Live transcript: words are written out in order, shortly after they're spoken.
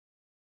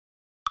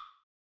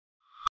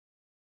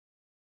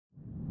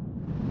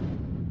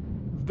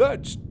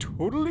That's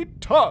totally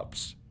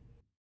tops.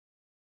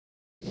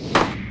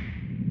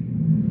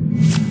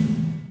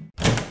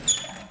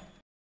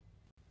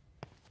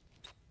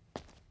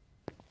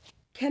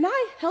 Can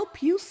I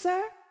help you,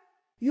 sir?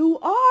 You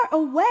are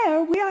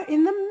aware we are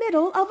in the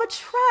middle of a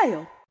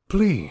trial.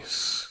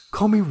 Please,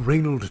 call me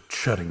Reynold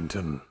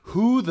Chaddington.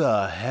 Who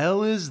the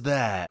hell is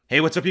that?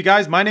 Hey, what's up, you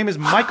guys? My name is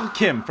Michael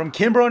Kim from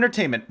Kimbro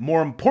Entertainment.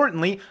 More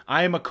importantly,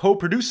 I am a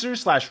co-producer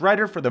 /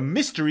 writer for the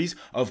Mysteries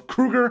of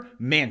Krüger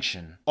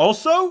Mansion.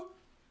 Also,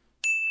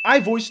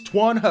 I voice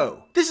Tuan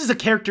Ho. This is a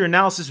character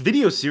analysis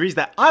video series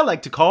that I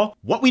like to call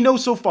What We Know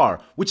So Far,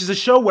 which is a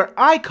show where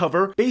I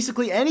cover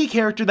basically any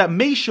character that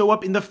may show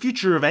up in the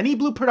future of any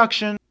Blue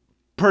production.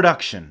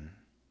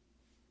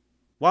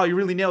 Wow, you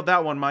really nailed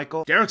that one,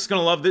 Michael. Derek's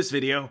gonna love this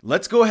video.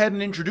 Let's go ahead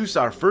and introduce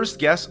our first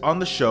guest on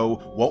the show,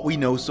 What We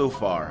Know So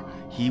Far.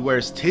 He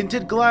wears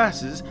tinted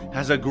glasses,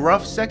 has a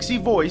gruff, sexy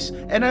voice,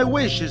 and I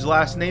wish his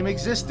last name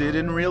existed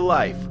in real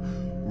life.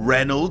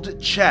 Reynold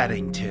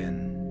Chaddington.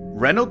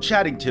 Reynold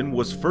Chaddington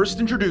was first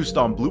introduced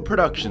on Blue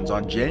Productions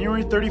on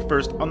January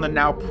 31st on the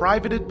now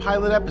privated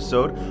pilot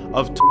episode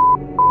of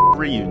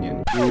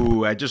Reunion.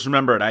 Ooh, I just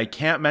remembered, I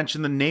can't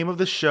mention the name of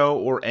the show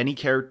or any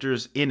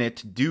characters in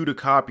it due to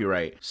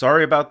copyright.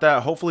 Sorry about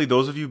that. Hopefully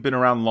those of you who've been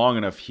around long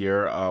enough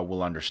here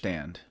will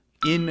understand.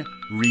 In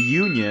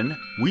Reunion,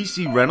 we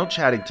see Reynold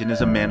Chaddington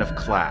as a man of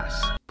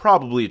class.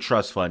 Probably a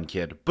trust fund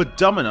kid, but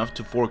dumb enough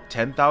to fork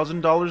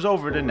 $10,000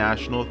 over to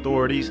national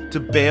authorities to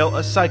bail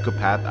a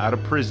psychopath out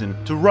of prison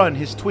to run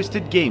his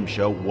twisted game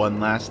show one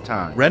last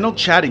time. Reynold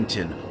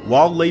Chaddington,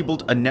 while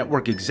labeled a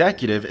network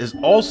executive, is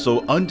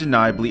also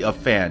undeniably a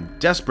fan,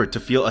 desperate to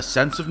feel a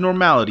sense of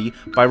normality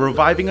by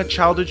reviving a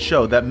childhood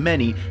show that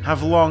many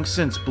have long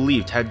since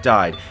believed had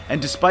died,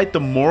 and despite the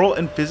moral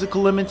and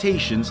physical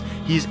limitations,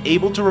 he is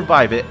able to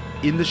revive it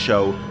in the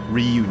show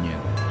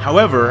Reunion.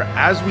 However,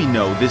 as we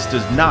know, this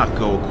does not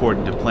go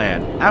according to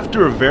plan.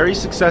 After a very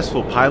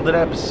successful pilot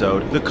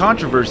episode, the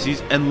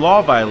controversies and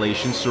law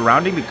violations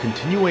surrounding the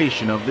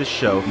continuation of this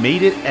show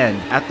made it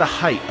end at the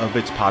height of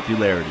its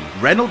popularity.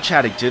 Reynold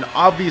Chaddington,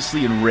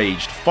 obviously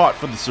enraged, fought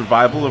for the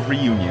survival of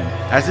Reunion,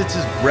 as it's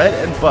his bread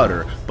and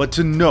butter, but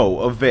to no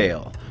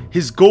avail.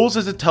 His goals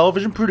as a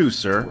television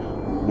producer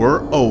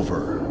were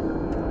over.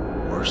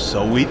 Or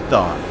so we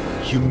thought.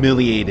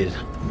 Humiliated,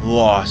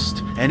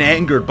 lost, and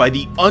angered by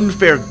the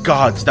unfair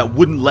gods that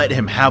wouldn't let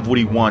him have what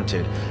he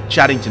wanted,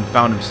 Chaddington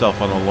found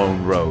himself on a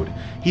lone road.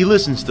 He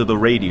listens to the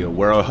radio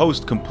where a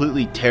host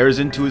completely tears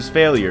into his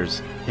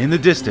failures. In the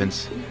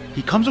distance,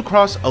 he comes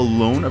across a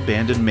lone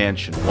abandoned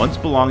mansion once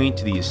belonging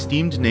to the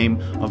esteemed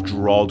name of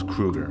Reynold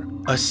Krüger.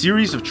 A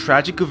series of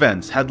tragic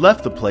events had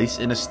left the place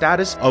in a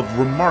status of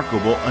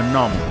remarkable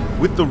anomaly.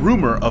 With the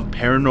rumor of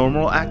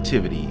paranormal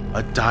activity,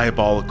 a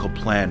diabolical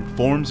plan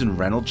forms in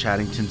Reynold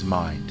Chaddington's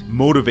mind.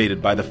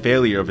 Motivated by the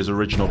failure of his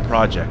original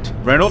project,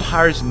 Reynold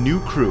hires new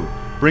crew,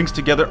 brings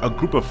together a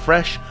group of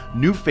fresh,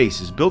 new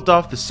faces built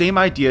off the same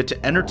idea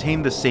to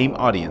entertain the same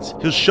audience.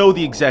 He'll show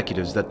the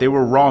executives that they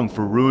were wrong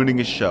for ruining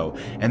his show,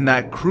 and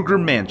that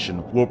Krüger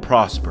Mansion will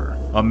prosper.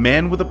 A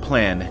man with a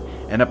plan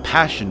and a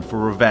passion for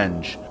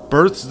revenge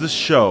births the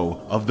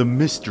show of the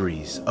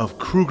Mysteries of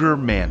Krüger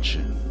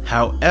Mansion.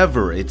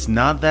 However, it's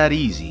not that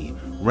easy.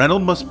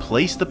 Reynold must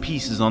place the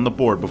pieces on the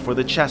board before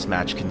the chess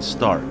match can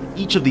start.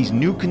 Each of these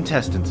new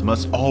contestants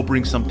must all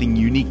bring something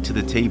unique to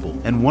the table,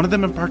 and one of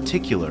them in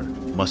particular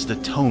must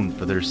atone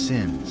for their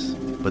sins.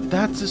 But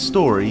that's a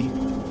story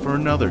for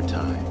another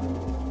time.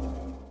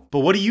 But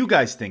what do you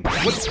guys think?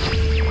 What's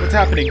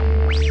happening?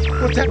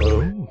 What's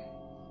happening?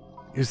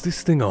 Oh, is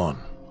this thing on?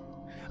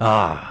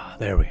 Ah,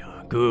 there we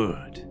are.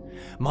 Good.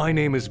 My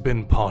name is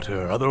Ben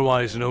Potter,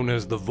 otherwise known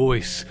as the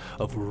voice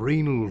of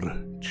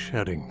Reynold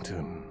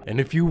Chaddington. And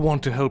if you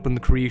want to help in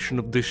the creation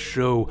of this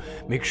show,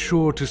 make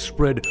sure to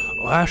spread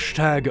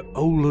hashtag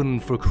Olin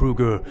for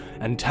Krüger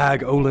and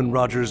tag Olin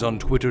Rogers on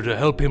Twitter to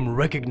help him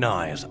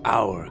recognize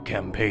our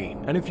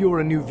campaign. And if you're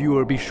a new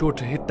viewer, be sure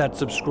to hit that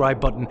subscribe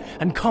button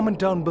and comment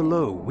down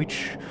below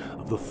which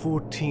of the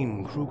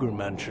 14 Krüger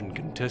Mansion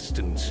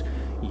contestants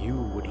you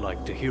would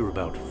like to hear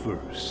about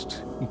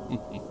first.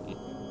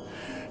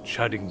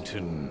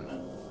 Chaddington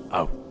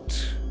out.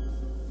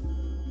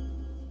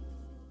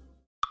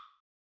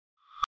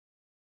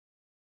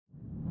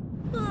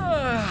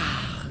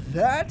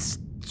 That's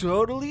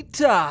totally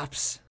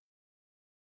tops.